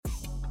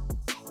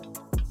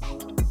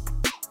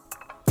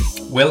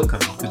Welcome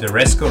to the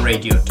Resco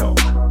Radio Talk.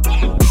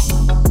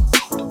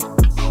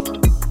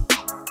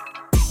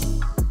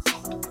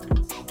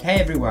 Hey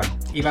everyone,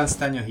 Ivan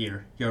Stanyo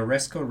here, your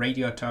Resco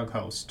Radio Talk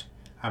host.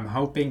 I'm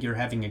hoping you're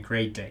having a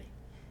great day.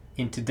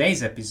 In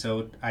today's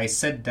episode, I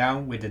sat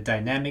down with a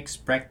Dynamics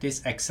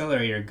Practice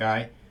Accelerator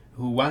guy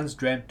who once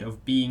dreamt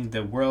of being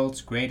the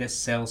world's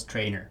greatest sales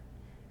trainer.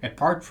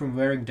 Apart from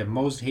wearing the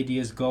most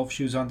hideous golf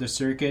shoes on the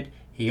circuit,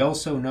 he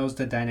also knows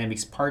the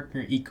Dynamics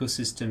partner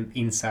ecosystem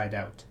inside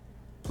out.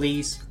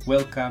 Please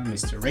welcome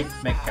Mr. Rick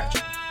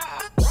McCutcheon.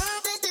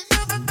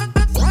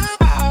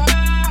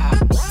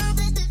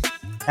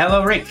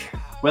 Hello, Rick.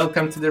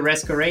 Welcome to the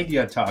Resco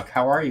Radio Talk.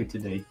 How are you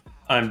today?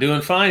 I'm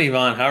doing fine,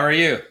 Ivan. How are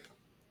you?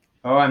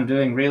 Oh, I'm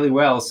doing really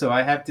well. So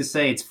I have to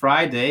say it's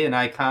Friday and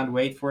I can't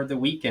wait for the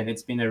weekend.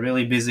 It's been a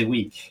really busy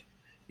week.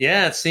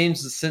 Yeah, it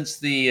seems since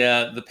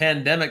the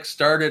pandemic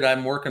started,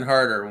 I'm working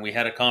harder. And we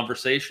had a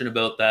conversation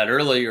about that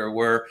earlier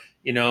where,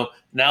 now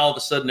all of a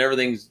sudden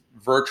everything's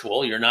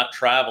virtual. You're not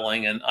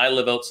traveling. And I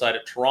live outside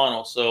of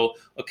Toronto. So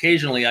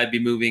occasionally I'd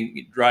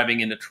be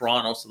driving into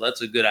Toronto. So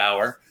that's a good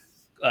hour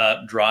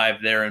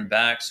drive there and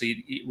back. So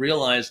you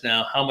realize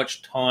now how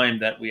much time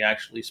that we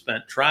actually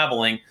spent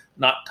traveling,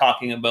 not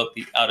talking about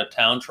the out of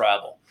town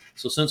travel.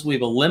 So since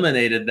we've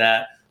eliminated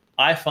that,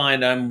 I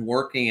find I'm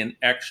working an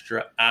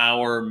extra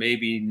hour,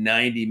 maybe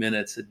 90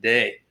 minutes a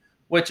day,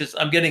 which is,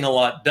 I'm getting a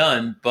lot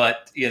done,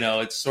 but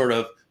it's sort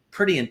of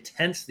pretty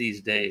intense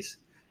these days.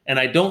 And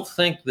I don't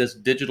think this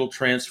digital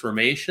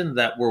transformation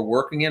that we're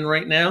working in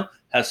right now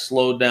has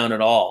slowed down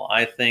at all.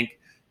 I think,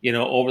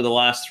 over the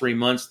last 3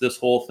 months, this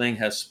whole thing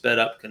has sped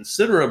up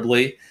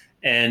considerably.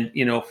 And,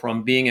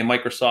 from being a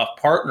Microsoft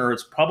partner,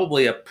 it's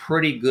probably a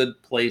pretty good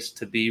place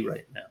to be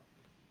right now.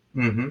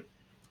 Mm-hmm.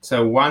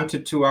 So 1 to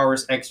 2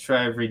 hours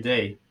extra every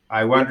day.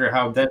 I wonder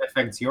how that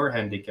affects your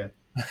handicap.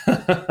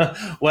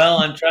 Well,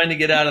 I'm trying to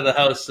get out of the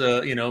house,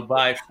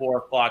 by 4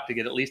 o'clock to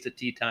get at least a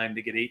tee time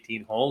to get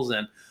 18 holes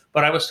in.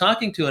 But I was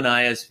talking to an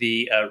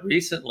ISV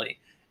recently,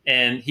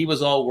 and he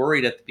was all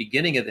worried at the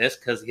beginning of this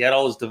because he had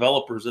all his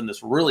developers in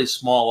this really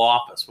small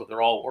office where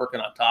they're all working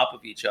on top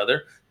of each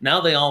other. Now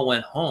they all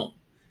went home.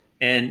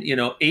 And,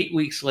 8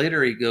 weeks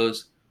later, he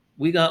goes,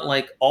 we got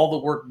like all the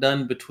work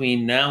done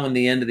between now and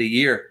the end of the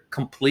year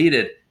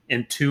completed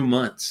in 2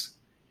 months.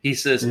 He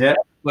says,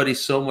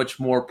 everybody's so much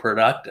more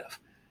productive.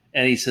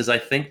 And he says, I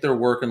think they're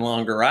working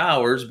longer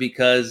hours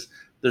because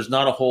there's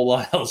not a whole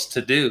lot else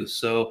to do.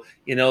 So,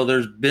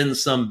 there's been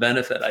some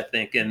benefit, I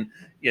think, in,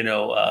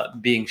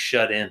 being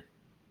shut in.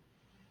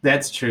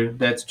 That's true.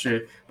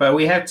 But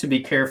we have to be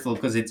careful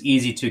because it's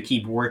easy to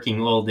keep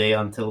working all day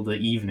until the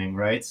evening,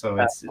 right? So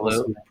it's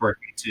also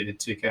important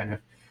to kind of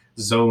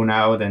zone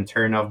out and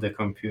turn off the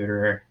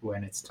computer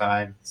when it's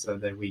time so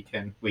that we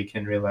can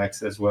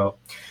relax as well.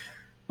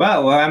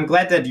 Well, I'm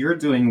glad that you're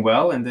doing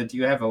well and that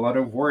you have a lot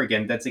of work,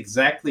 and that's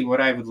exactly what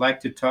I would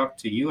like to talk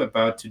to you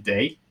about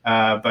today.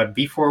 But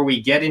before we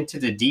get into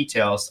the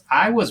details,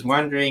 I was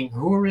wondering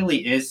who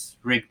really is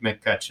Rick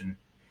McCutcheon?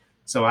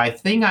 So I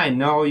think I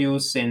know you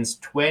since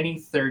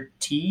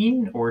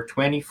 2013 or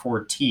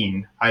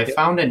 2014. I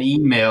found an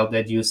email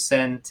that you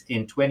sent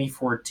in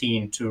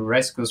 2014 to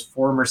Resco's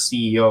former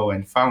CEO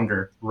and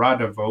founder,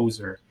 Rada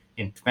Voser,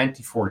 in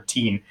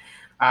 2014,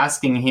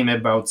 asking him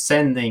about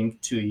sending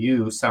to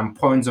you some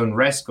points on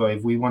Resco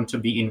if we want to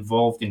be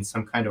involved in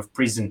some kind of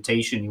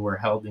presentation you were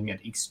holding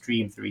at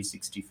Extreme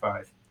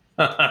 365.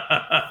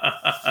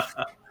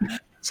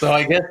 So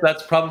I guess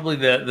that's probably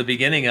the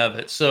beginning of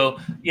it. So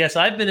yes,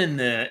 I've been in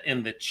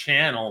the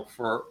channel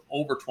for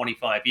over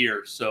 25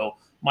 years. So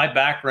my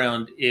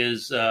background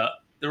is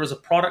there was a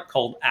product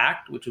called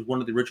ACT, which was one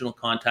of the original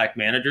contact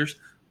managers.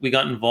 We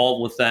got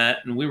involved with that,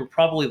 and we were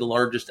probably the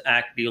largest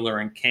ACT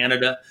dealer in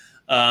Canada,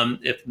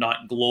 if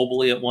not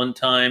globally at one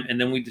time. And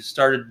then we just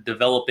started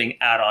developing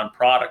add-on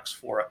products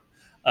for it.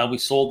 We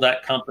sold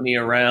that company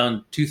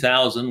around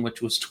 2000,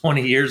 which was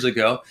 20 years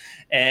ago.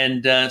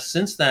 And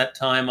since that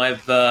time,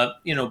 I've,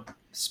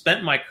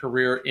 spent my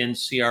career in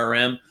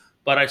CRM,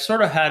 but I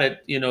sort of had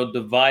it,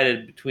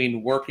 divided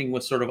between working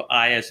with sort of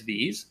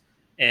ISVs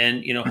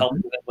and,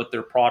 helping them with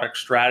their product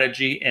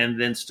strategy, and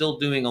then still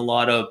doing a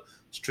lot of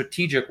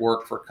strategic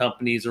work for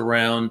companies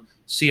around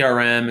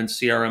CRM and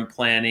CRM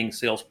planning,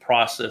 sales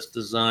process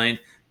design.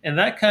 And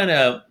that kind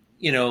of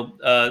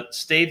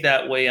stayed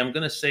that way, I'm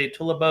going to say,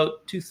 till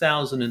about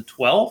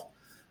 2012,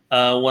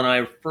 when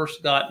I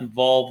first got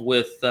involved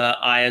with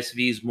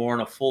ISVs more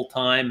in a full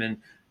time. And,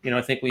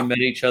 I think we met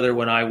each other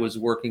when I was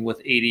working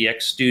with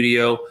ADX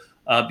Studio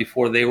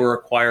before they were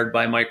acquired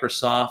by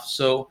Microsoft.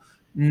 So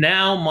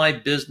now my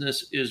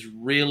business is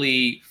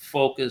really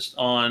focused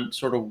on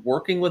sort of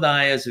working with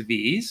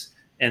ISVs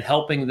and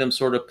helping them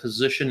sort of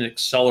position and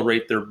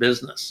accelerate their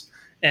business.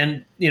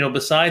 And,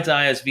 besides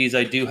ISVs,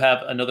 I do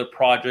have another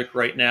project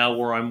right now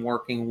where I'm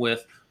working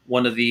with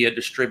one of the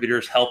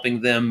distributors,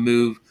 helping them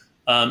move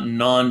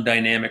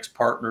non-Dynamics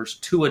partners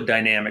to a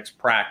Dynamics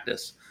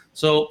practice.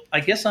 So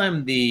I guess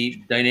I'm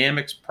the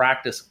Dynamics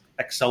practice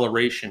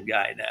acceleration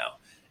guy now.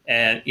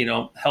 and,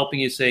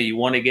 helping you say you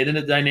want to get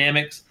into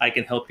dynamics. I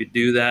can help you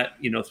do that,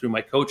 through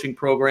my coaching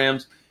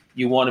programs.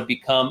 You want to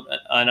become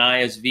an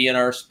ISV in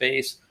our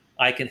space.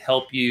 I can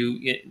help you,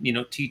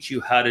 teach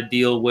you how to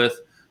deal with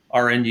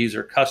our end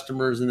user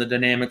customers in the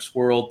Dynamics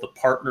world, the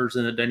partners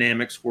in the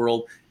Dynamics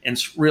world, and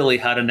really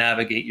how to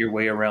navigate your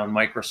way around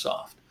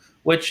Microsoft,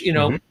 which,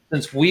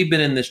 since we've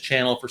been in this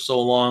channel for so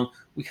long,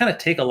 we kind of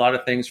take a lot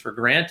of things for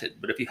granted.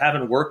 But if you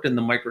haven't worked in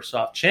the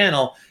Microsoft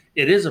channel,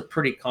 it is a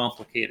pretty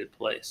complicated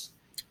place.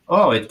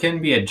 Oh, it can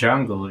be a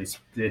jungle.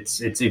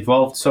 It's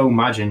evolved so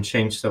much and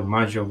changed so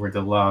much over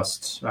the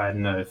last, I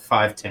don't know,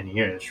 5-10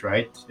 years,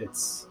 right?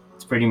 It's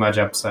pretty much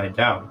upside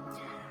down.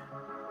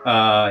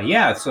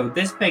 So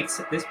this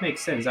makes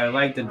sense. I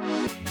like the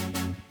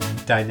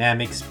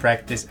Dynamics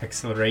practice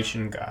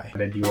acceleration guy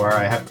that you are.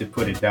 I have to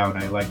put it down.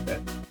 I like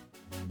that.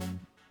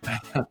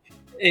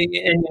 And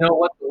you know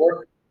what?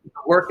 The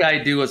work I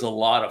do is a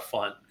lot of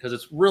fun because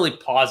it's really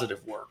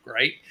positive work,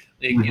 right?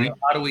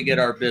 How do we get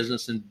our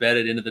business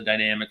embedded into the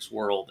Dynamics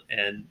world?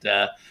 And,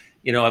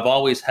 I've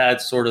always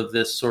had sort of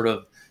this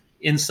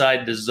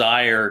inside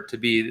desire to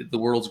be the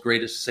world's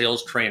greatest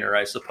sales trainer,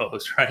 I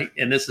suppose, right?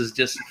 And this is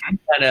just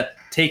kind of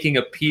taking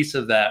a piece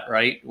of that,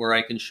 right? Where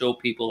I can show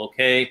people,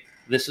 okay,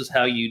 this is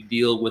how you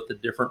deal with the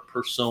different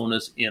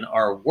personas in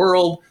our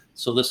world.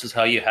 So this is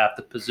how you have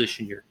to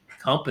position your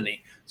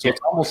company. So it's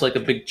almost like a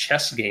big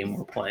chess game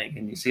we're playing.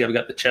 And you see I've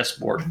got the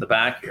chessboard in the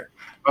back here.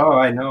 Oh,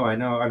 I know.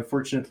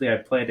 Unfortunately, I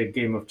played a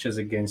game of chess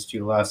against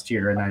you last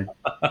year, and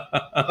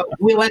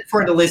we let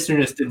for the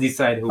listeners to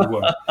decide who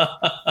won.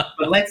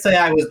 But let's say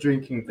I was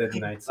drinking that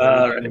night,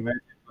 so you can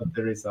imagine what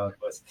the result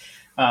was.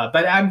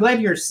 But I'm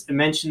glad you're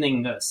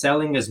mentioning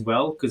selling as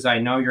well, because I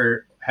know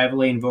you're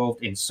heavily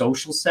involved in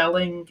social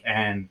selling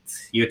and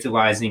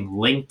utilizing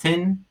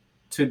LinkedIn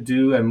to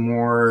do a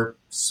more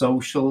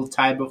social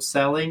type of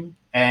selling.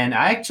 And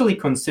I actually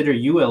consider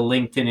you a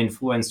LinkedIn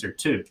influencer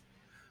too.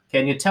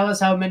 Can you tell us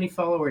how many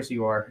followers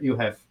you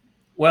have?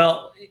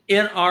 Well,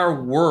 in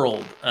our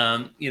world,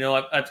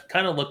 I've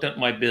kind of looked at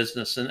my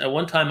business, and at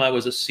one time I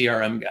was a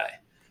CRM guy.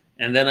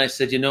 And then I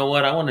said, you know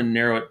what, I want to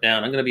narrow it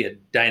down. I'm going to be a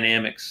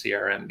dynamic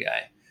CRM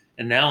guy.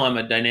 And now I'm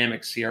a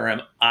dynamic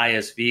CRM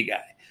ISV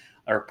guy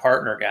or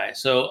partner guy.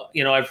 So,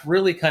 I've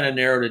really kind of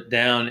narrowed it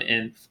down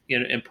and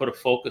put a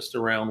focus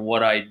around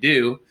what I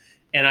do.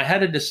 And I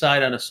had to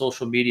decide on a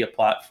social media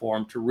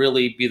platform to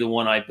really be the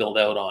one I build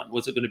out on.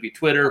 Was it going to be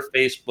Twitter,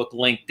 Facebook,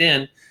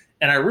 LinkedIn?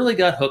 And I really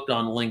got hooked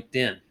on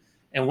LinkedIn.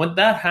 And when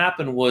that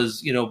happened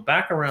was,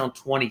 back around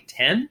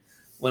 2010,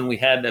 when we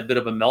had a bit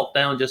of a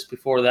meltdown just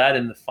before that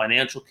in the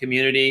financial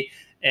community.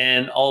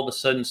 And all of a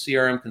sudden,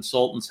 CRM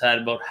consultants had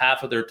about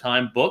half of their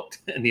time booked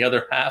and the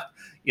other half,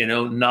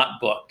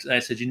 not booked. And I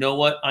said, you know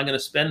what? I'm going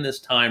to spend this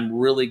time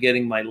really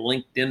getting my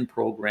LinkedIn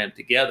program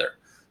together.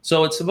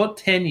 So it's about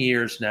 10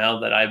 years now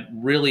that I've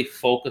really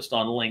focused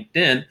on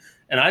LinkedIn,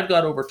 and I've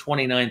got over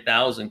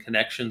 29,000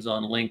 connections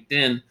on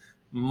LinkedIn.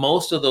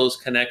 Most of those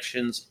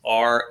connections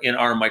are in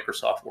our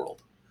Microsoft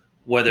world,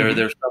 whether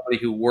there's somebody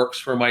who works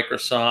for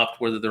Microsoft,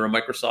 whether they're a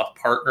Microsoft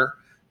partner.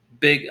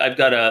 I've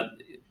got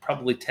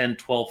probably 10,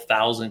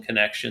 12,000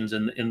 connections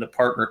in the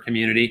partner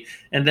community.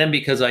 And then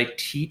because I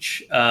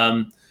teach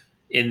in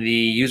the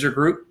user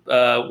group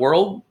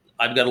world,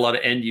 I've got a lot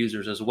of end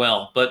users as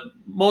well, but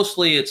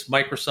mostly it's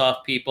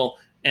Microsoft people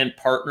and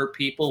partner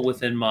people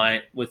within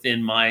my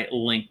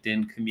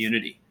LinkedIn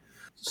community.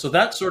 So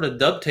that sort of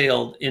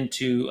dovetailed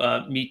into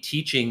me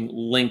teaching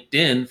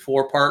LinkedIn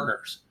for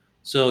partners.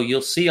 So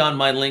you'll see on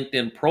my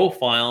LinkedIn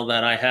profile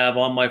that I have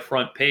on my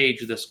front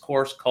page this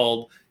course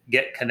called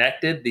Get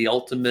Connected, the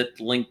ultimate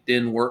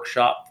LinkedIn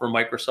workshop for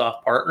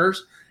Microsoft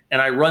partners.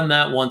 And I run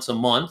that once a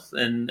month,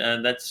 and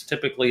that's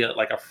typically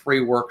like a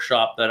free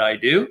workshop that I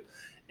do.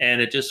 And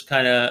it just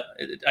I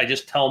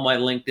just tell my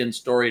LinkedIn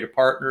story to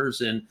partners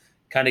and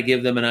kind of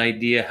give them an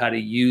idea how to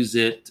use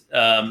it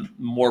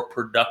more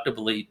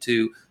productively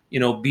to,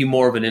 be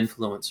more of an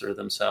influencer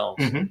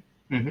themselves.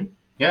 Mm-hmm. Mm-hmm.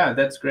 Yeah,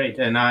 that's great.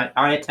 And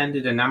I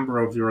attended a number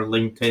of your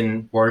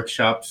LinkedIn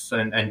workshops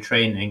and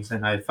trainings,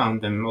 and I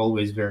found them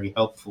always very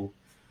helpful.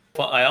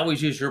 Well, I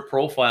always use your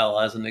profile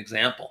as an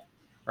example.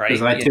 Right.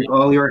 Because I took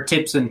all your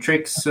tips and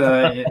tricks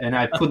and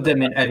I put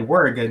them in at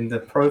work, and the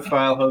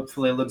profile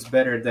hopefully looks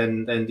better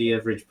than the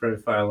average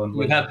profile on LinkedIn.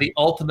 We have the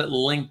ultimate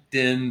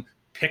LinkedIn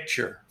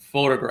picture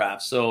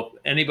photograph. So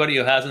anybody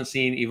who hasn't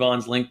seen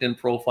Yvon's LinkedIn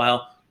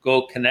profile,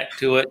 go connect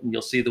to it, and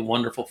you'll see the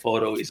wonderful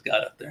photo he's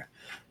got up there.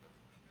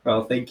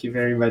 Well, thank you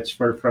very much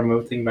for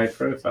promoting my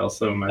profile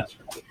so much.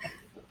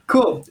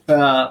 Cool.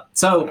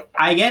 So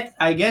I got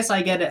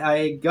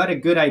a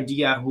good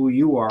idea who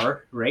you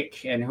are,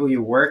 Rick, and who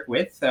you work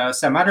with.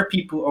 Some other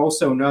people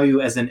also know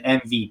you as an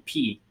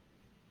MVP,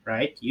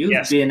 right?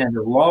 You've been a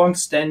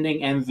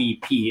long-standing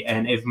MVP,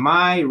 and if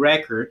my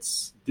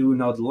records do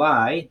not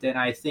lie, then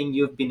I think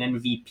you've been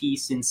MVP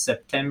since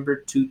September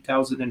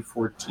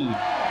 2014.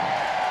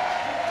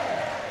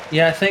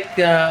 Yeah, I think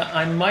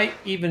I might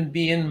even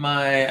be in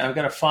I've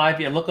got a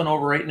 5-year, I'm looking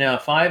over right now,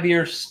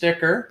 5-year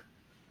sticker.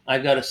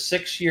 I've got a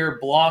 6-year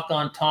block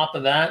on top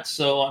of that.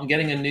 So I'm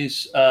getting a new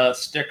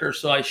sticker.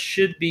 So I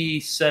should be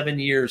 7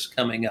 years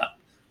coming up.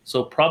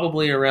 So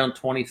probably around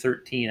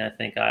 2013, I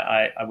think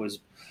I was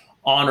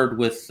honored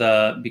with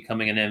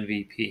becoming an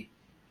MVP.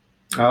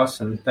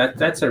 Awesome.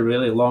 That's a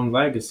really long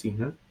legacy,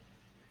 huh?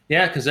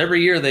 Yeah, because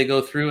every year they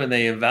go through and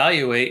they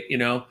evaluate,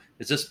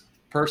 is this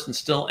person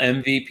still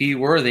MVP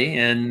worthy?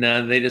 And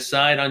they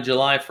decide on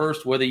July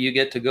 1st whether you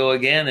get to go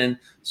again. And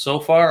so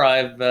far,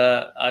 I've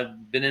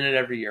been in it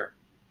every year.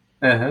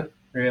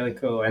 Really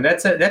cool. And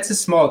that's a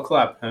small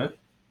club, huh?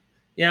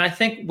 Yeah, I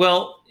think,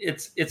 well,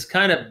 it's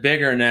kind of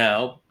bigger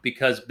now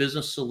because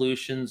business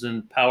solutions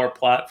and Power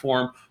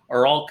Platform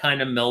are all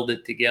kind of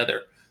melded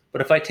together.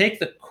 But if I take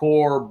the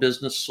core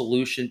business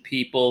solution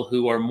people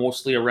who are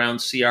mostly around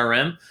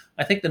CRM,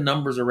 I think the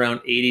number's around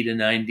 80 to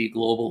 90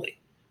 globally.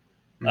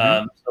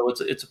 So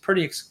it's a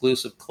pretty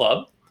exclusive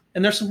club,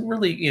 and there's some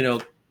really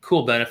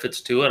cool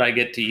benefits to it. I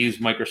get to use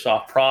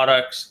Microsoft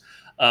products.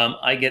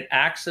 I get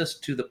access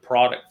to the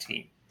product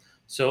team.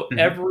 So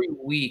every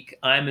week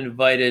I'm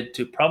invited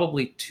to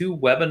probably 2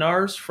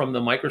 webinars from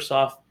the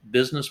Microsoft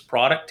business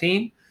product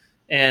team.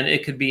 And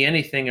it could be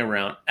anything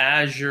around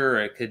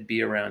Azure. It could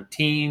be around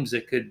Teams.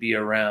 It could be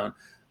around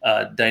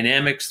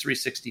Dynamics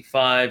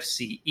 365,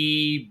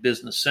 CE,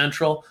 Business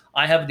Central.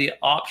 I have the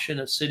option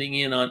of sitting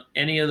in on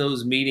any of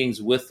those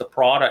meetings with the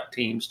product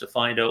teams to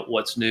find out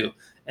what's new.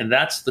 And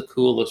that's the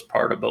coolest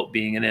part about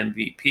being an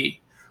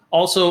MVP.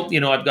 Also,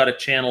 I've got a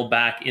channel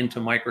back into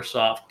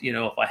Microsoft,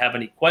 if I have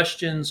any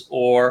questions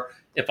or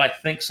if I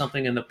think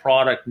something in the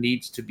product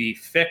needs to be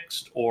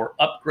fixed or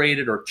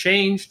upgraded or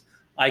changed,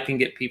 I can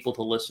get people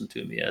to listen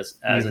to me as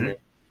an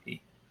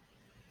MVP.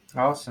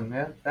 Awesome.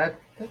 Yeah, that's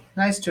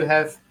nice to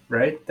have,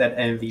 right? That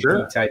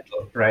MVP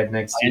title right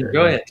next to you.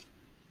 Enjoy it.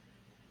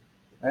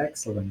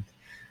 Excellent.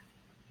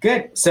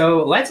 Good.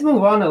 So let's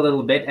move on a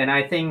little bit. And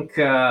I think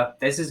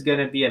this is going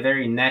to be a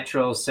very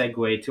natural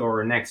segue to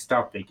our next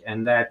topic.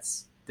 And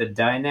that's the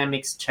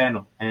Dynamics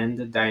channel and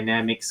the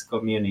Dynamics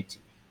community,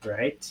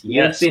 right?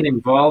 Yes. You've been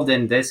involved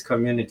in this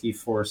community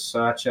for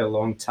such a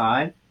long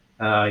time.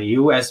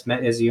 You, as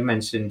you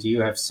mentioned,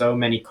 you have so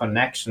many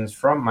connections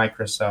from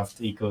Microsoft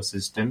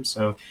ecosystem.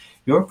 So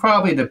you're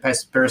probably the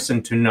best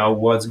person to know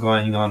what's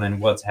going on and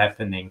what's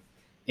happening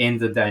in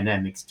the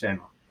Dynamics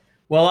channel.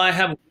 Well, I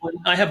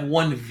have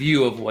one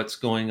view of what's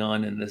going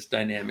on in this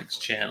Dynamics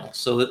channel.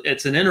 So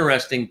it's an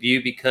interesting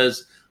view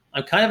because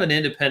I'm kind of an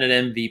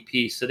independent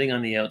MVP sitting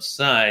on the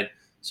outside.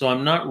 So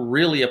I'm not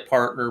really a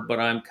partner, but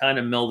I'm kind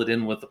of melded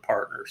in with the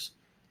partners.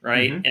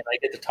 Right. And I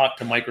get to talk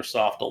to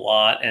Microsoft a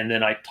lot. And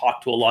then I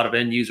talk to a lot of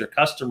end user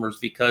customers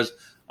because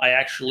I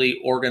actually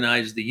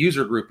organize the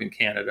user group in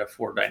Canada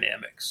for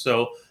Dynamics.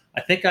 So I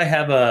think I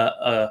have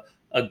a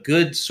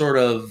good sort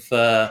of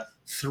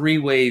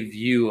 3-way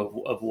view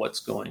of what's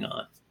going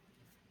on.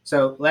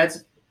 So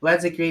let's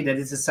agree that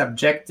it's a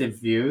subjective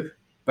view.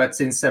 But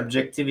since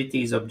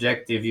subjectivity is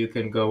objective, you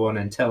can go on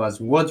and tell us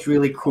what's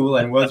really cool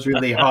and what's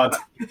really hot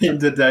in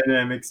the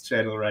Dynamics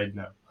channel right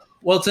now.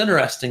 Well, it's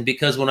interesting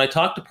because when I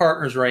talk to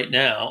partners right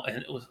now,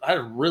 and I had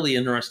a really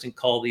interesting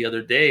call the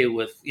other day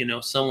with,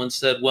 someone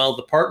said, well,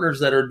 the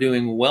partners that are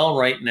doing well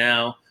right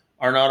now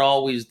are not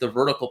always the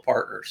vertical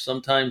partners.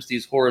 Sometimes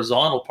these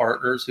horizontal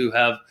partners who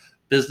have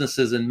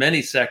businesses in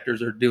many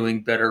sectors are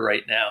doing better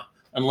right now,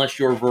 unless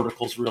your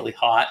vertical's really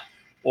hot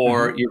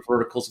or your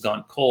vertical's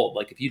gone cold.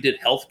 Like if you did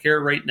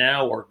healthcare right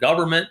now or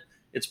government,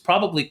 it's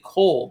probably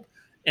cold.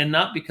 And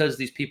not because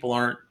these people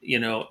aren't,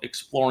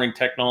 exploring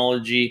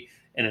technology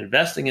and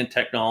investing in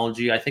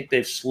technology. I think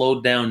they've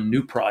slowed down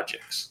new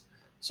projects.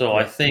 So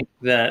I think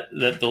that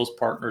those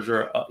partners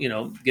are,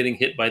 getting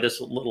hit by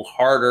this a little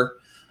harder.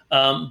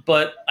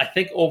 But I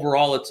think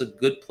overall it's a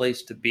good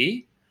place to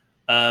be.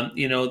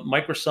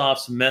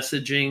 Microsoft's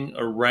messaging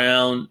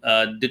around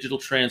digital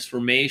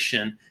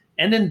transformation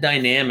and in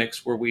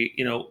Dynamics where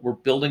we're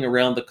building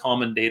around the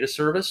common data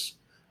service,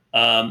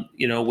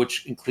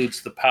 which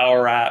includes the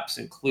Power Apps,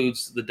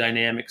 includes the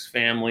Dynamics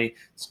family,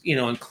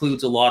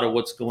 includes a lot of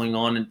what's going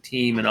on in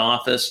Team and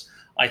Office.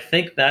 I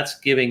think that's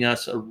giving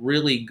us a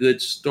really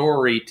good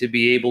story to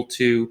be able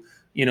to,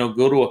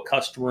 go to a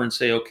customer and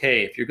say,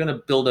 okay, if you're going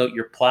to build out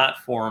your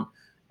platform,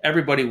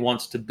 everybody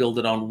wants to build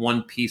it on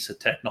one piece of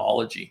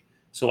technology.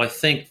 So I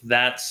think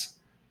that's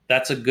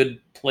a good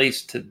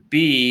place to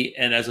be.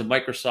 And as a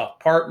Microsoft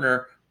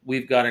partner,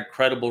 we've got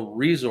incredible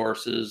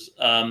resources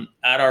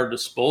at our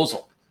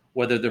disposal,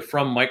 whether they're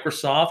from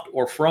Microsoft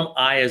or from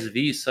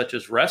ISVs such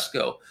as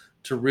Resco,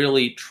 to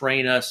really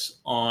train us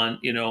on,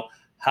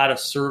 how to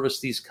service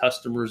these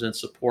customers and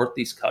support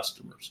these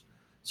customers.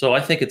 So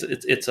I think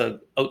it's an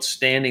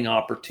outstanding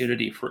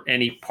opportunity for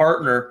any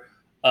partner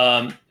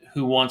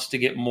who wants to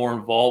get more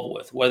involved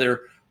with,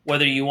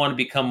 whether you want to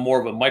become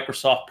more of a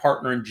Microsoft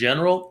partner in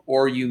general,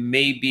 or you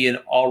may be an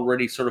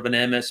already sort of an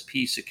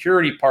MSP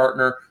security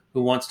partner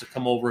who wants to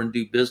come over and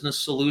do business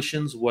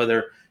solutions,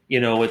 whether,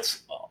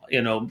 it's,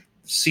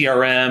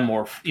 CRM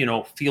or,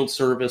 field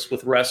service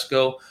with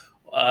Resco.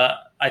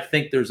 I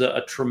think there's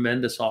a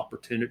tremendous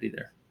opportunity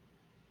there.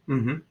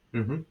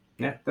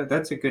 Yeah,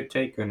 that's a good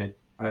take on it.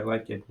 I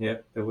like it. Yeah,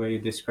 the way you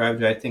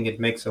described it, I think it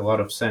makes a lot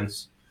of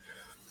sense.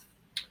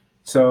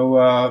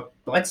 So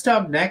let's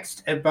talk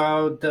next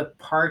about the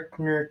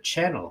partner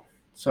channel.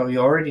 So you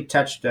already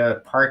touched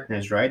the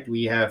partners, right?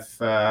 We have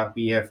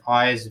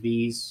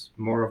ISVs,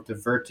 more of the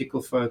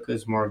vertical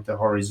focus, more of the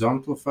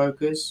horizontal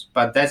focus,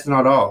 but that's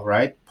not all,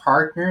 right?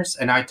 Partners,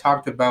 and I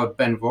talked about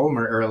Ben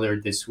Vollmer earlier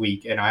this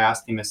week, and I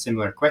asked him a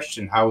similar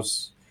question: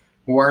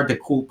 who are the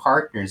cool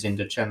partners in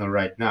the channel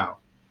right now?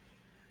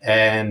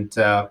 And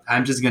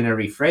I'm just going to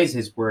rephrase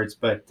his words,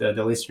 but the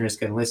listeners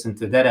can listen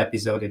to that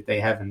episode if they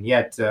haven't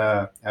yet.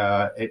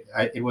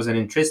 It was an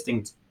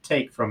interesting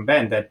take from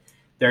Ben that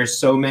there are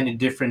so many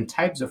different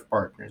types of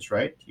partners,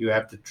 right? You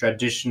have the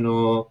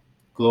traditional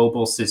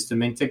global system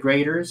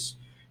integrators.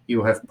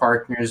 You have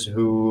partners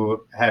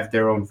who have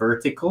their own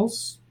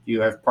verticals.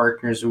 You have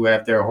partners who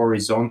have their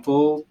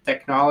horizontal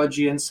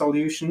technology and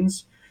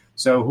solutions.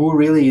 So who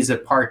really is a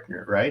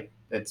partner, right?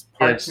 It's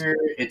partner.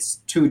 Yes. It's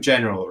too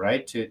general,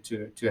 right?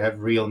 To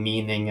have real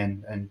meaning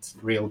and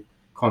real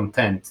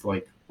content,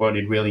 like what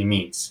it really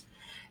means.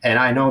 And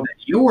I know that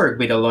you work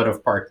with a lot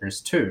of partners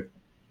too.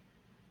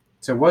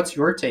 So what's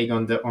your take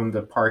on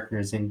the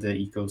partners in the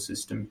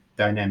ecosystem,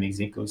 Dynamics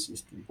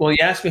ecosystem? Well, you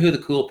asked me who the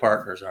cool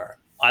partners are.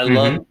 I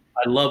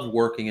love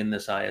working in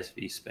this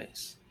ISV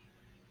space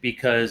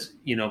because,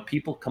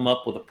 people come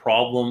up with a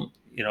problem,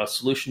 a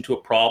solution to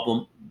a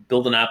problem,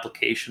 build an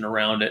application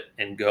around it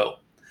and go.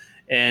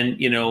 And,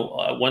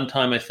 one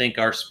time I think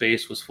our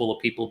space was full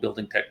of people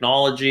building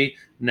technology.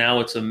 Now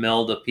it's a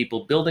meld of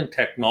people building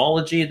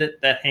technology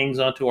that hangs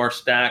onto our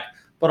stack,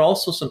 but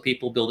also some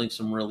people building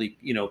some really,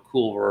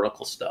 cool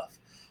vertical stuff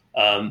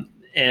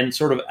and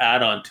sort of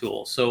add-on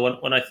tools. So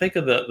when I think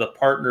of the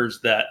partners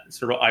that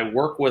sort of I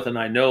work with and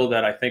I know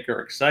that I think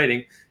are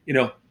exciting,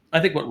 I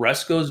think what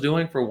Resco is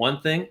doing for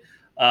one thing,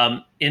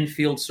 in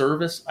field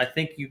service, I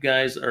think you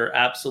guys are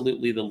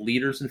absolutely the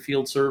leaders in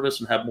field service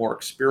and have more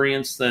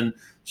experience than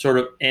sort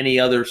of any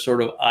other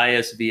sort of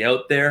ISV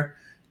out there.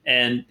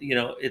 And,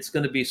 it's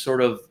going to be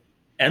sort of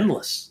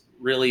endless,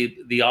 really,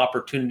 the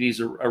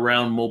opportunities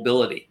around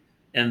mobility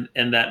and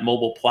that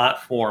mobile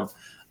platform,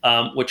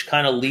 which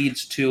kind of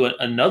leads to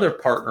another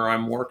partner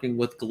I'm working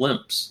with,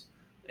 Glimpse.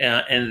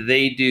 And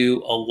they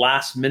do a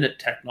last minute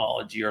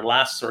technology or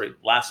last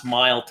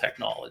mile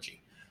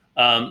technology.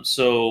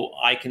 So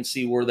I can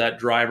see where that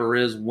driver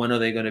is. When are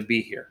they going to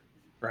be here,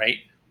 right?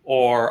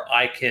 Or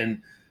I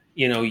can,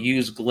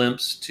 use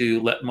Glimpse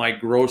to let my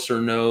grocer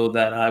know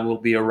that I will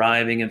be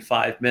arriving in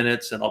 5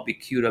 minutes and I'll be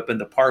queued up in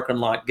the parking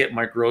lot, get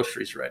my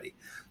groceries ready.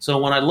 So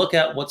when I look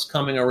at what's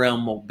coming around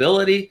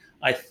mobility,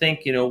 I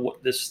think,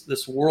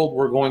 this world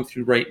we're going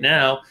through right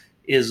now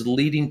is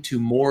leading to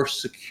more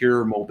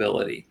secure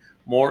mobility,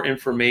 more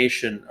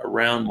information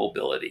around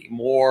mobility,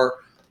 more,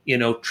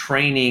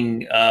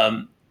 training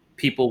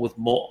people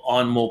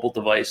on mobile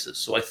devices.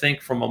 So I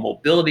think from a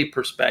mobility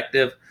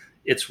perspective,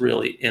 it's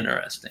really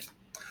interesting.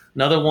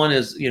 Another one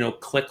is,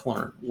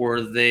 ClickLearn, where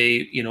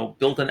they,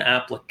 built an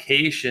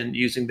application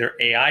using their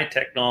AI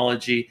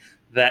technology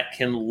that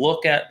can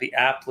look at the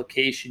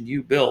application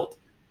you built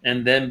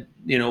and then,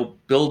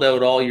 build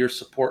out all your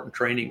support and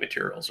training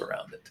materials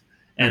around it.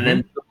 And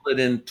then build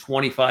it in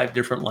 25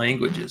 different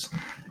languages.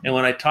 And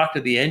when I talked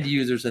to the end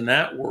users in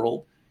that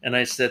world, and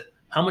I said,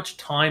 how much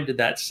time did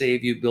that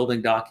save you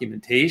building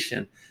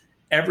documentation?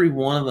 Every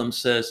one of them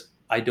says,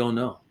 I don't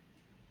know,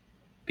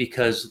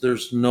 because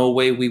there's no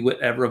way we would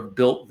ever have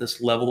built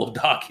this level of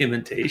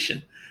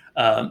documentation.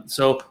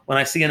 So when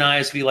I see an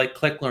ISV like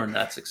ClickLearn,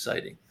 that's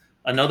exciting.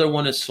 Another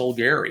one is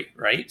Solgari,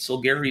 right?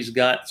 Solgari's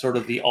got sort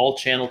of the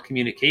all-channel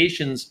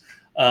communications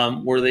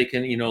where they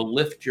can,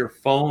 lift your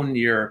phone,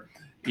 your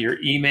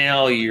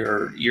email,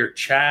 your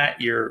chat,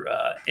 your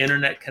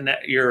internet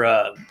connect,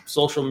 your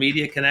social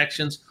media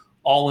connections,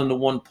 all into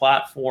one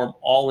platform,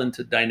 all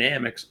into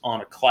Dynamics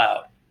on a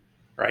cloud,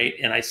 right?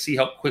 And I see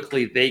how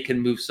quickly they can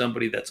move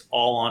somebody that's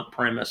all on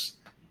premise,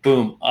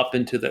 boom, up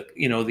into the,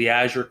 the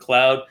Azure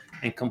cloud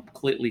and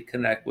completely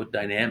connect with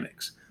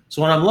Dynamics.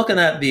 So when I'm looking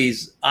at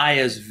these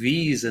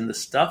ISVs and the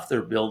stuff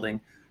they're building,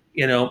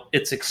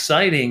 it's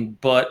exciting,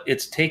 but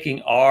it's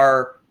taking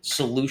our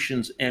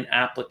solutions and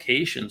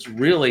applications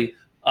really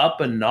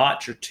up a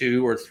notch or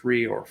two or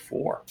three or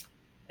four.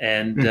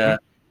 And,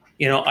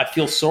 I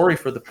feel sorry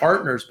for the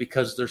partners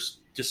because there's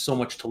just so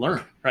much to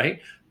learn, right?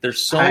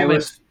 There's so many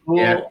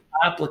cool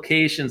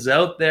applications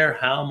out there.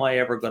 How am I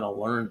ever going to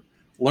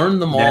learn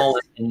them all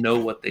and know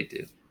what they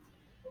do?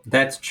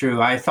 That's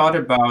true. I thought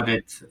about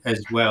it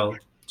as well,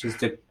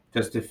 just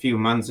a few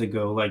months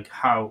ago, like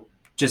how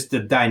just the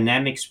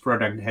Dynamics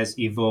product has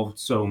evolved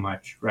so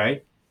much,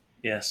 right?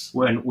 Yes.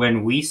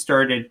 When we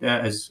started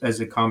as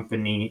a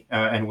company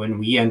and when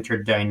we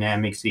entered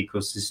Dynamics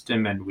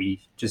ecosystem and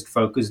we just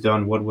focused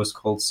on what was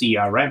called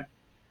CRM.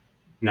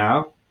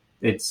 Now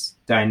it's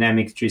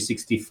Dynamics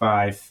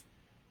 365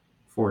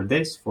 for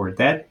this, for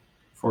that,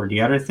 for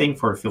the other thing,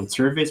 for field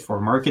service, for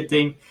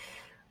marketing.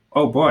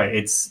 Oh boy,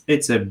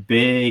 it's a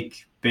big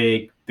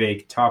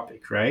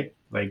topic, right?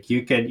 Like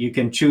you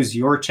can choose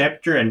your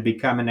chapter and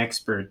become an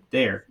expert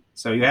there.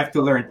 So you have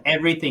to learn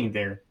everything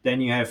there.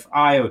 Then you have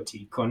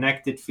IoT,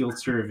 connected field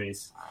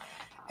service.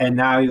 And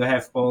now you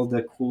have all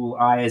the cool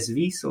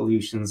ISV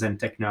solutions and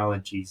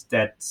technologies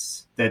that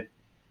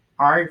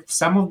are,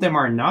 some of them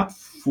are not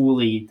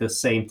fully the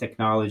same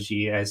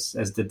technology as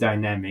the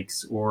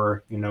Dynamics,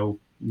 or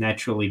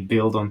naturally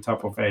build on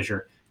top of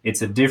Azure.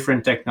 It's a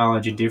different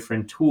technology,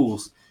 different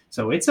tools.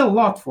 So it's a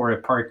lot for a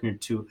partner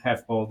to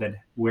have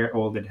wear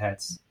all that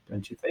hats,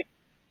 don't you think?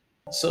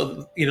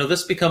 So,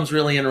 this becomes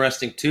really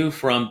interesting too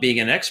from being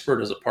an expert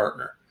as a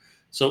partner.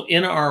 So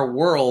in our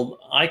world,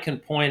 I can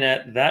point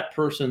at that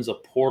person's a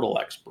portal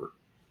expert,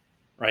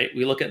 right?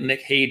 We look at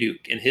Nick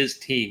Hayduke and his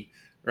team,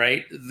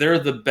 right? They're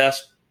the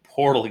best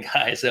portal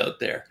guys out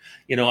there.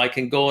 I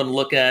can go and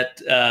look at,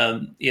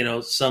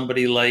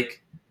 somebody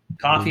like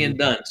Coffee and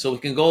Dunn. So we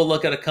can go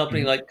look at a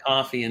company like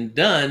Coffee and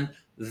Dunn.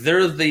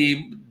 They're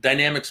the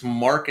Dynamics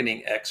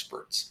marketing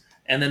experts.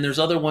 And then there's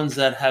other ones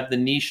that have the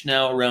niche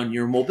now around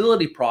your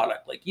mobility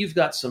product. Like you've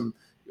got some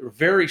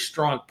very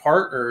strong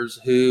partners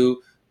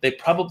who they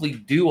probably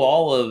do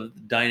all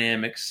of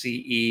Dynamics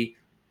CE,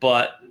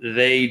 but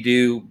they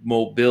do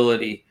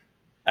mobility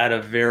at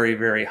a very,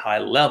 very high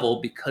level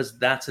because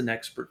that's an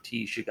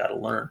expertise you got to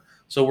learn.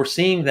 So we're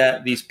seeing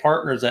that these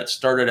partners that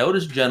started out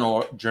as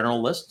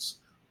generalists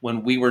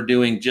when we were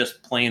doing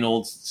just plain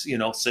old,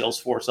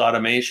 Salesforce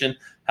automation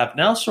have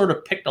now sort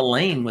of picked a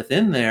lane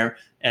within there.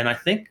 And I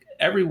think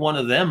every one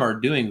of them are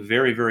doing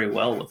very, very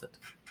well with it.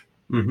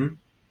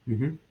 Mm-hmm.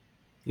 Mm-hmm.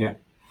 Yeah.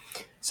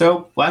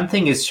 So one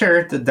thing is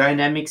sure, the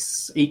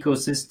Dynamics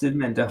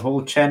ecosystem and the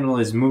whole channel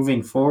is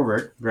moving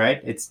forward,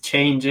 right? It's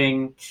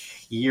changing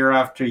year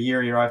after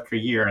year after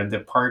year. And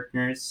the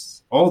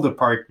partners, all the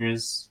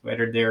partners,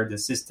 whether they're the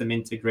system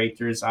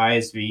integrators,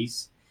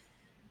 ISVs,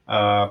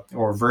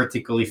 or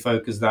vertically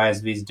focused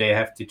ISVs, they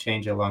have to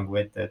change along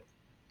with it.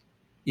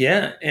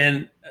 Yeah,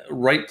 and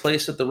right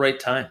place at the right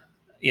time.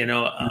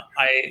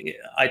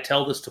 I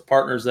tell this to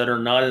partners that are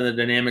not in the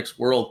Dynamics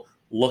world.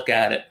 Look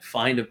at it.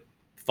 Find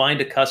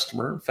a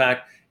customer. In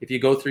fact, if you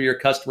go through your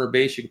customer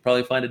base, you can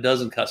probably find a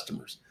dozen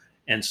customers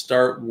and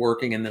start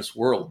working in this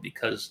world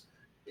because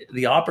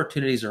the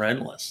opportunities are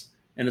endless.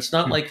 And it's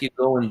not like you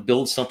go and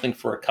build something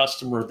for a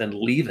customer, then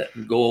leave it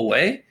and go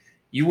away.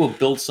 You will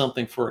build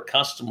something for a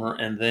customer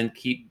and then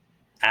keep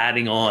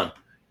adding on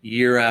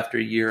year after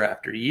year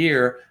after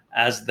year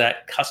as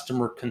that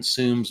customer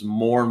consumes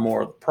more and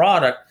more of the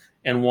product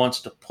and wants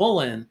to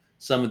pull in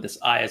some of this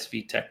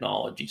ISV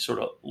technology, sort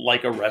of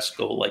like a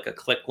Resco, like a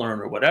ClickLearn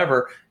or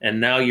whatever. And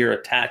now you're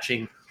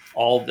attaching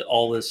all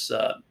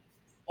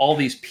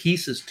these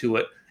pieces to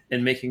it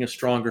and making a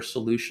stronger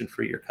solution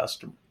for your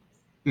customer.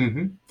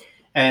 Mm-hmm.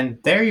 And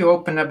there you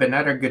open up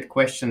another good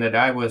question that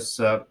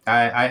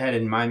I had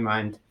in my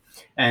mind.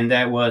 And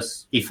that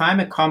was, if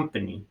I'm a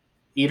company,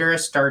 either a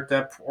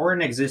startup or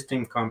an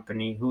existing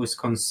company who is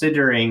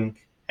considering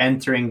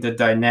entering the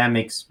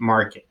Dynamics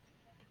market,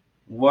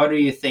 what do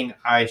you think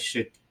I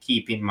should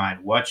keep in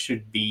mind? What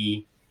should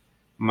be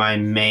my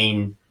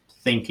main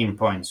thinking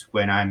points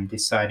when I'm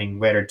deciding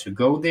whether to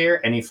go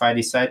there? And if I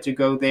decide to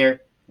go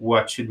there,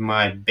 what should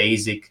my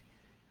basic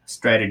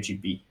strategy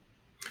be?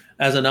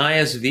 As an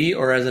ISV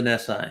or as an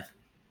SI?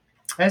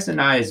 As an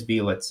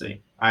ISV, let's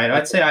say.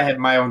 Let's say I have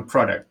my own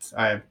product.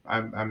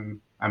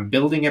 I'm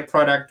building a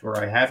product,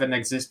 or I have an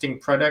existing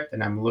product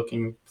and I'm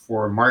looking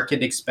for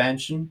market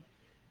expansion.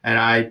 And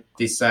I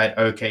decide,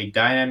 okay,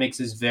 Dynamics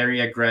is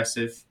very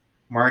aggressive.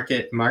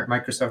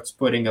 Microsoft's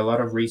putting a lot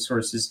of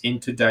resources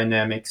into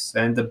Dynamics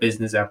and the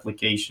business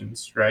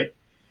applications, right?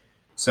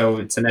 So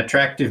it's an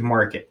attractive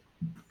market.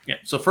 Yeah.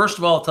 So first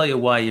of all, I'll tell you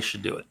why you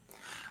should do it.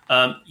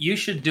 You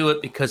should do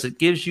it because it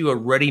gives you a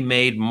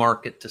ready-made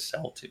market to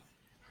sell to.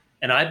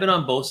 And I've been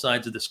on both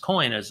sides of this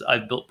coin as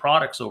I've built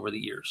products over the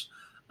years.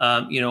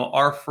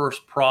 Our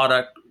first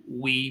product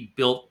we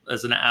built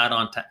as an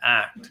add-on to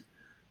Act.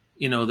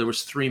 There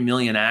was 3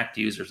 million Act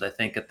users, I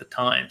think, at the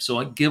time.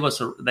 So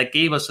that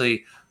gave us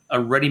a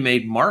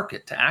ready-made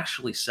market to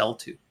actually sell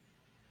to.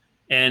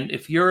 And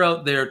if you're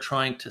out there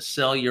trying to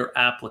sell your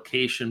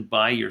application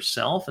by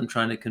yourself and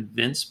trying to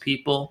convince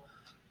people,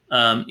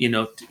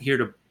 here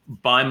to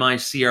buy my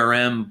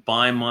CRM,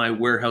 buy my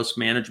warehouse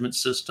management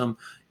system,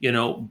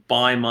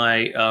 buy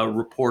my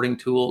reporting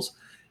tools,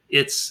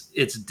 it's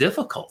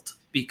difficult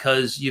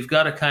because you've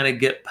got to kind of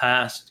get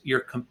past, you're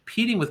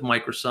competing with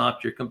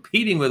Microsoft, you're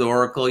competing with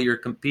Oracle, you're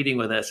competing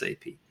with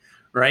SAP,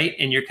 right?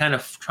 And you're kind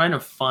of trying to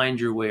find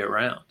your way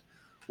around.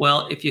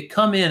 Well, if you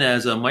come in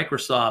as a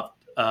Microsoft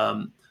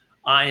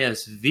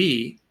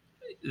ISV,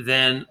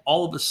 then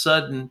all of a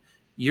sudden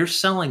you're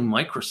selling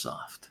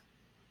Microsoft.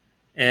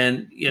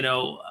 And,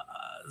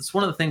 it's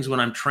one of the things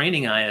when I'm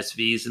training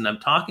ISVs and I'm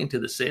talking to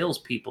the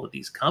salespeople at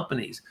these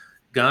companies,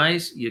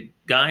 guys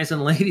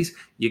and ladies,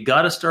 you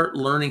got to start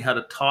learning how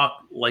to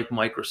talk like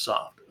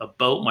Microsoft,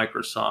 about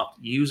Microsoft,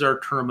 use our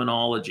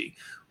terminology.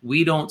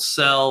 We don't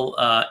sell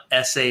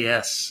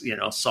SaaS,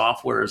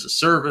 software as a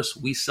service.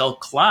 We sell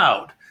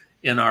cloud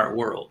in our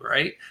world,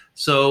 right?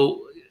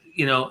 So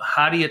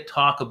how do you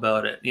talk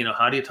about it?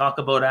 How do you talk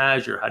about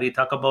Azure? How do you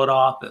talk about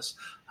Office?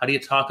 How do you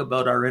talk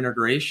about our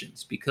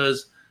integrations?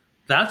 Because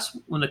that's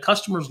when the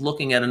customer's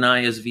looking at an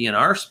ISV in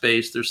our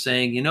space, they're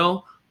saying,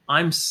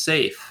 I'm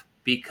safe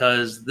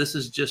because this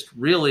is just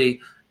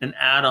really an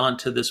add-on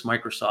to this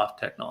Microsoft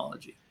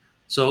technology.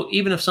 So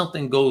even if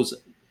something goes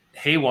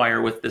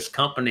haywire with this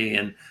company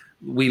and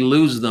we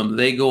lose them,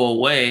 they go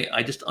away,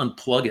 I just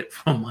unplug it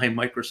from my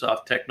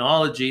Microsoft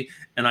technology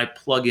and I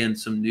plug in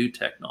some new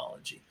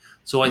technology.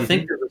 So I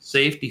think there's a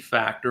safety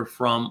factor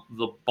from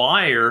the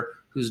buyer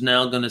who's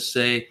now going to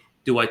say,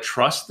 do I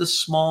trust the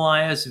small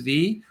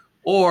ISV?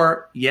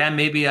 Or, yeah,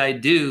 maybe I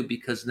do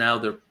because now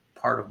they're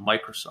part of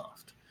Microsoft.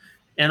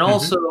 And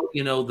also,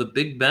 the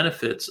big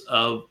benefits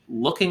of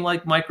looking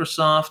like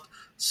Microsoft,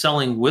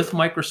 selling with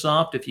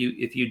Microsoft. If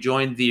you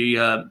join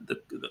the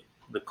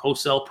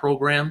co-sell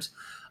programs,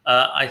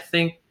 I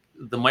think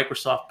the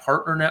Microsoft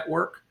Partner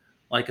Network.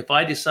 Like if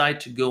I decide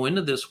to go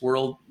into this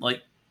world,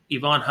 like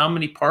Yvonne, how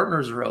many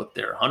partners are out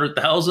there?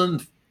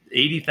 100,000,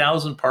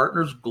 80,000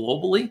 partners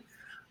globally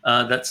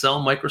that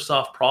sell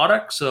Microsoft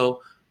products.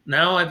 So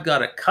now I've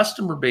got a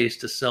customer base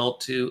to sell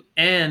to.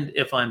 And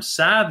if I'm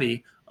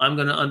savvy, I'm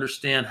going to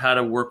understand how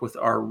to work with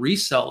our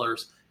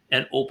resellers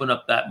and open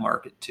up that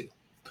market too.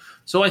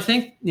 So I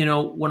think,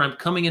 when I'm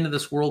coming into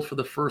this world for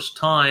the first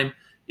time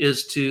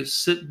is to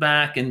sit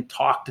back and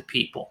talk to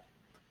people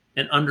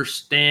and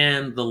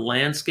understand the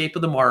landscape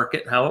of the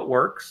market, how it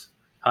works,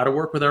 how to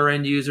work with our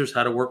end users,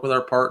 how to work with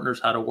our partners,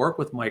 how to work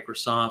with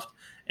Microsoft,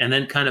 and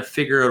then kind of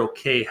figure out,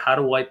 okay, how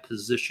do I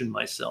position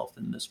myself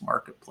in this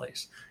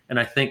marketplace? And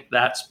I think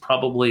that's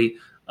probably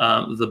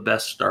the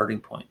best starting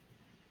point.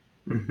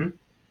 Mm-hmm.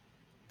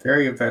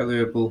 Very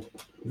valuable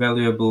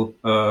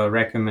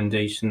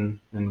recommendation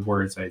and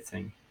words, I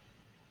think.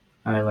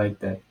 I like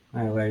that.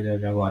 I like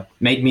that a lot.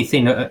 Made me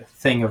think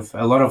of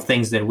a lot of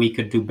things that we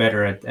could do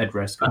better at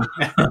Resco.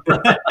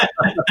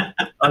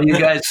 Oh, you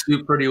guys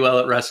do pretty well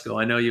at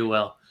Resco. I know you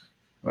well.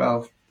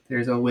 Well,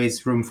 there's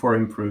always room for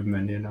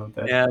improvement,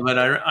 that. Yeah, but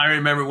I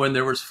remember when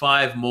there was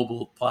 5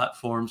 mobile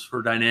platforms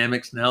for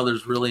Dynamics. Now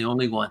there's really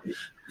only 1.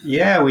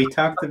 Yeah, we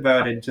talked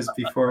about it just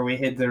before we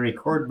hit the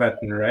record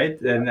button, right?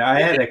 And I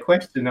had a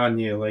question on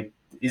you. Like,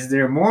 is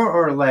there more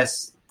or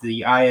less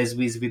the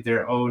ISVs with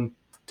their own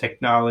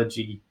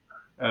technology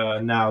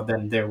now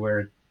than there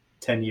were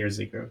 10 years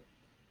ago?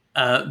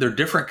 They're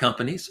different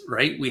companies,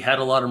 right? We had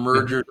a lot of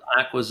mergers,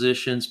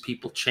 acquisitions,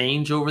 people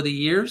change over the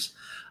years,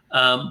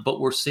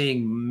 but we're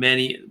seeing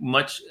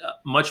much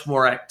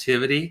more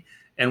activity,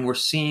 and we're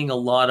seeing a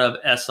lot of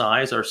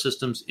SIs, our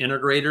systems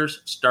integrators,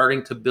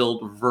 starting to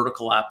build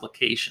vertical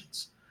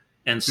applications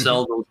and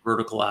sell those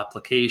vertical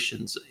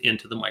applications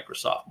into the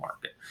Microsoft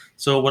market.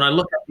 So when I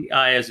look at the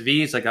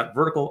ISVs, I got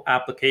vertical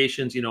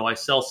applications. I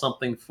sell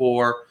something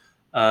for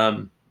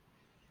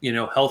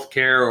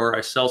healthcare, or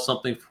I sell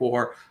something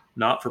for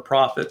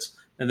not-for-profits.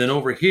 And then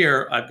over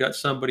here, I've got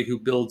somebody who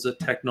builds a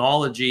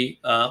technology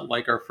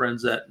like our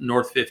friends at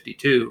North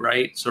 52,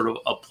 right? Sort of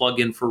a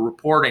plugin for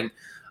reporting.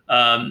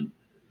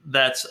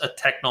 That's a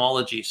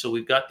technology. So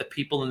we've got the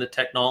people in the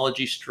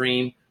technology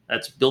stream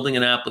that's building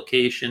an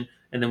application,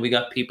 and then we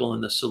got people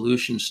in the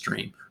solution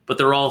stream. But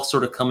they're all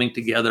sort of coming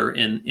together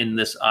in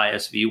this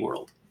ISV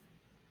world.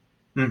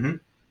 Mm-hmm.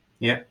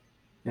 Yeah.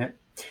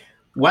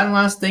 One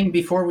last thing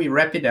before we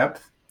wrap it up.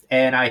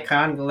 And I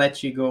can't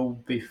let you go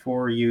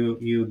before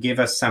you give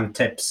us some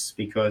tips,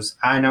 because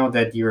I know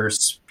that you're a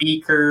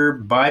speaker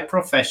by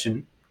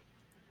profession.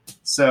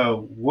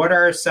 So what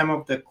are some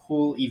of the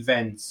cool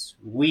events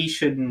we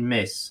shouldn't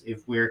miss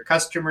if we're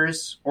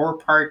customers or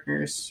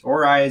partners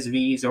or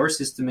ISVs or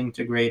system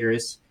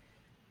integrators?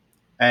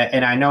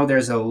 And I know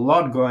there's a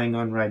lot going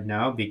on right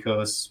now,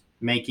 because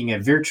making a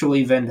virtual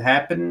event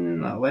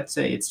happen, let's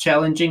say it's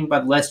challenging,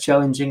 but less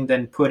challenging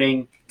than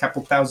putting a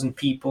couple thousand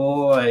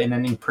people in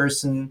an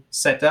in-person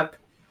setup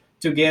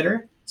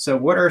together. So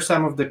what are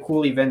some of the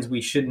cool events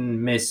we shouldn't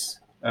miss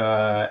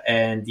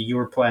and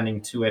you're planning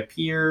to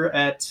appear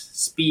at,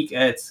 speak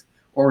at,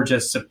 or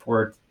just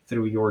support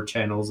through your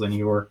channels and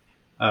your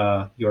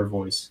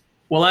voice?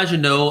 Well, as you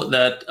know,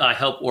 that I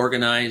help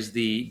organize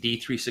the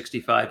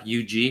D365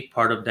 UG,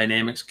 part of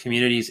Dynamics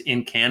Communities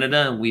in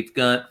Canada. And we've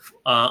got,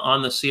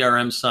 on the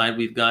CRM side,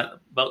 we've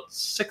got about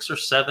 6 or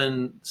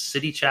 7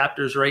 city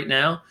chapters right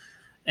now.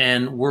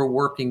 And we're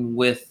working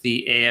with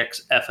the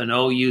AX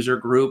F&O user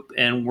group,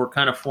 and we're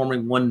kind of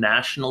forming one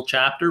national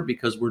chapter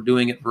because we're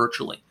doing it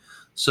virtually.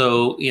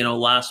 So,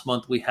 last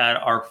month we had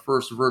our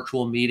first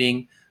virtual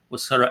meeting with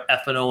sort of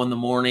F&O in the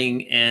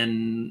morning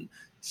and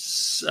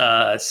CE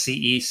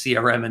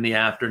CRM in the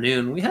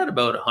afternoon. We had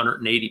about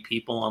 180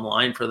 people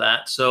online for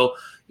that. So,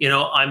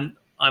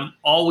 I'm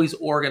always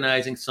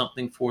organizing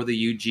something for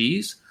the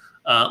UGs.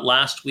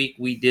 Last week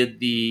we did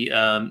the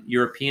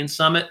European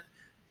Summit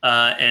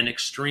and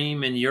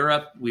Extreme in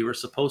Europe. We were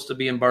supposed to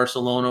be in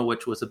Barcelona,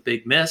 which was a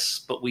big miss,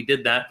 but we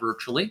did that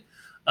virtually.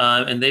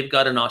 And they've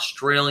got an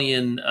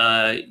Australian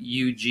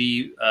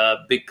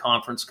UG big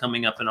conference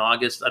coming up in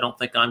August. I don't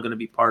think I'm going to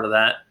be part of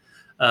that.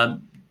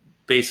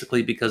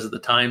 basically because of the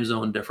time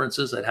zone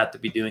differences. I'd have to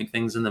be doing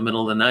things in the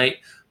middle of the night.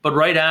 But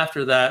right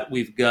after that,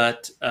 we've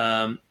got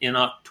in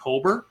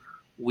October,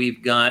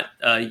 we've got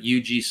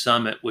UG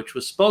Summit, which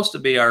was supposed to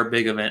be our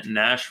big event in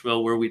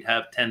Nashville, where we'd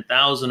have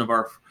 10,000 of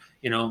our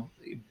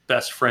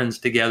best friends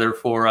together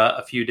for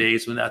a few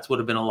days, and that's would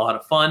have been a lot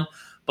of fun.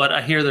 But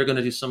I hear they're going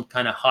to do some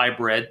kind of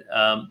hybrid.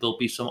 There'll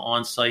be some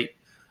on-site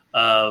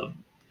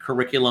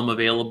curriculum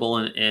available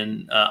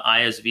and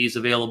ISVs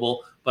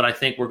available, but I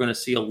think we're going to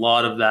see a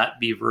lot of that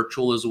be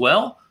virtual as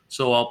well.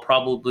 So I'll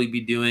probably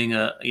be doing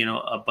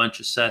a bunch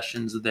of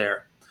sessions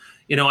there.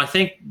 I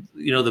think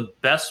the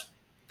best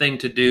thing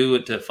to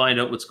do to find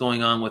out what's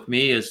going on with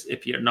me is,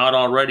 if you're not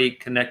already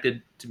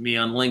connected to me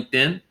on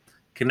LinkedIn,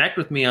 connect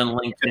with me on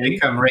LinkedIn. To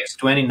become Rick's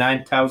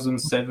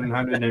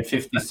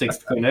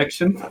 29,756th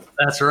connection.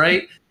 That's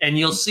right. And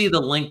you'll see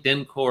the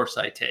LinkedIn course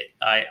I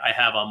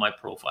have on my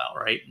profile,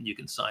 right? And you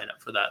can sign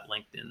up for that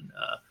LinkedIn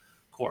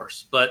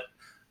course. But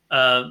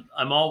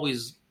I'm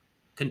always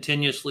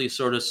continuously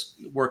sort of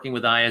working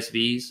with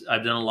ISVs.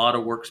 I've done a lot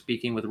of work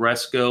speaking with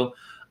Resco.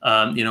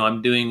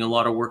 I'm doing a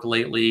lot of work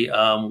lately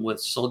with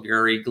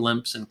Solgari,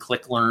 Glimpse, and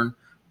ClickLearn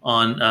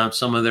on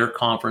some of their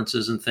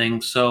conferences and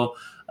things. So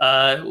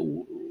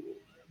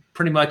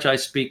pretty much I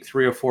speak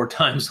 3 or 4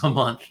 times a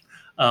month,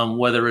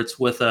 whether it's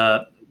with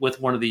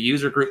one of the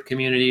user group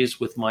communities,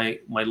 with my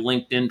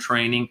LinkedIn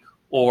training,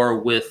 or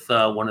with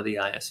one of the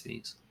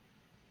ISVs.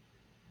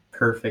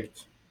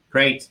 Perfect.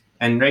 Great.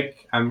 And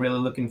Rick, I'm really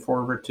looking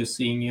forward to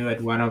seeing you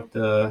at one of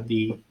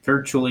the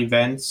virtual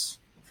events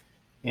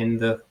in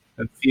the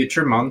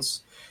future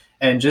months.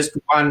 And just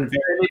one if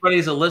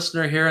anybody's a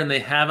listener here and they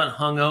haven't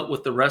hung out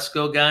with the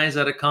Resco guys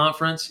at a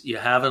conference, you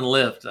haven't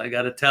lived. I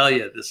got to tell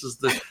you,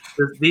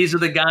 these are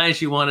the guys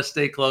you want to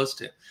stay close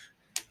to.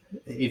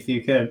 If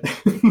you can.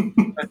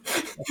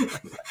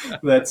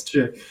 That's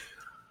true.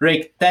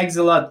 Rick, thanks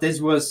a lot.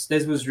 This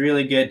was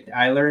really good.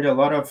 I learned a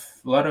lot of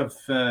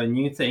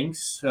new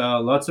things,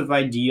 lots of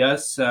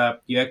ideas.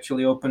 You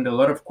actually opened a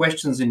lot of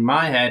questions in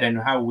my head and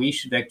how we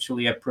should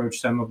actually approach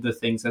some of the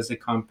things as a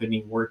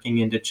company working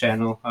in the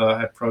channel,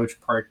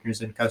 approach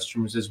partners and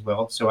customers as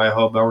well. So I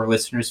hope our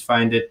listeners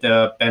find it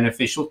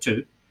beneficial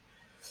too.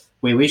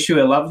 We wish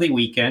you a lovely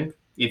weekend.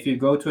 If you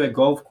go to a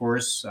golf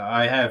course,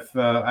 I have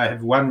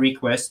one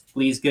request.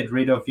 Please get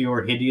rid of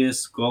your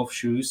hideous golf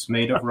shoes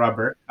made of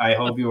rubber. I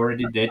hope you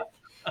already did.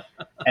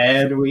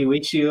 And we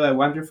wish you a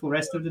wonderful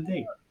rest of the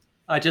day.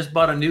 I just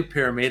bought a new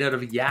pair made out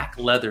of yak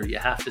leather. You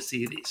have to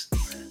see these.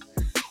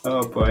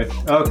 Oh, boy.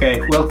 Okay,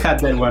 we'll cut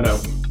that one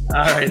out.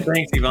 All right.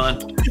 Thanks,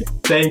 Ivan.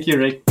 Thank you,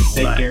 Rick.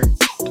 Take Bye. care.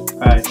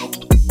 Bye.